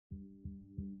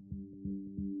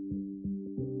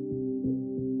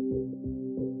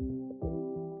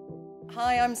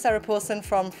Hi, I'm Sarah Pawson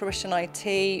from Fruition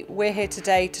IT. We're here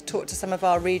today to talk to some of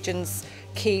our region's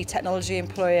key technology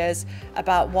employers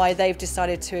about why they've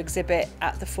decided to exhibit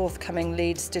at the forthcoming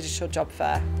Leeds Digital Job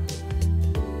Fair.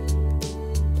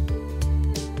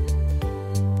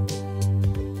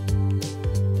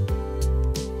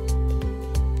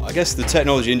 I guess the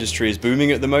technology industry is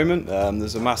booming at the moment.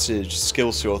 There's a massive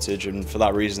skill shortage, and for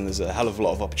that reason there's a hell of a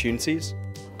lot of opportunities.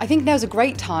 I think now's a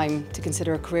great time to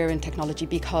consider a career in technology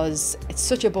because it's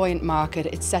such a buoyant market.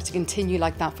 It's set to continue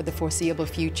like that for the foreseeable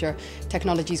future.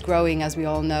 Technology's growing, as we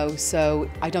all know, so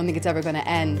I don't think it's ever going to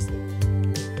end.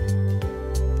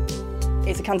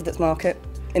 It's a candidates market,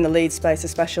 in the Leeds space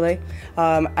especially,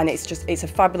 and it's a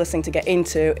fabulous thing to get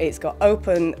into. It's got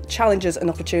open challenges and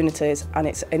opportunities, and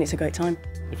it's a great time.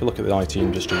 If you look at the IT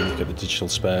industry and look at the digital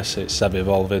space, it's ever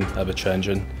evolving, ever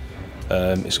changing.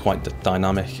 It's quite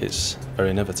dynamic, it's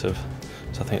very innovative,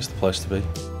 so I think it's the place to be.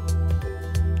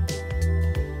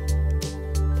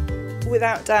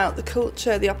 Without doubt, the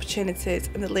culture, the opportunities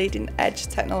and the leading edge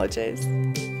technologies.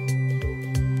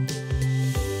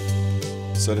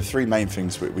 So the three main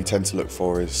things we tend to look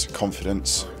for is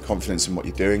confidence in what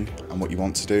you're doing and what you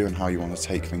want to do and how you want to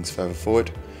take things further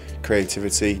forward.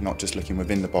 Creativity, not just looking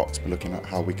within the box, but looking at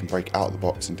how we can break out of the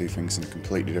box and do things in a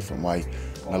completely different way.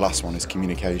 And the last one is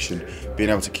communication.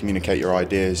 Being able to communicate your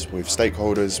ideas with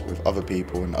stakeholders, with other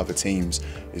people and other teams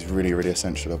is really, really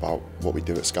essential about what we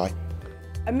do at Sky.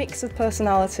 A mix of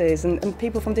personalities and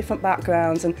people from different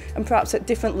backgrounds and perhaps at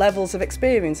different levels of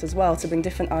experience as well to bring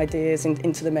different ideas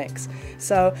into the mix.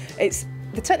 So it's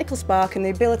the technical spark and the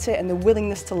ability and the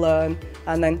willingness to learn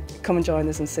and then come and join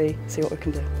us and see what we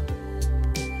can do.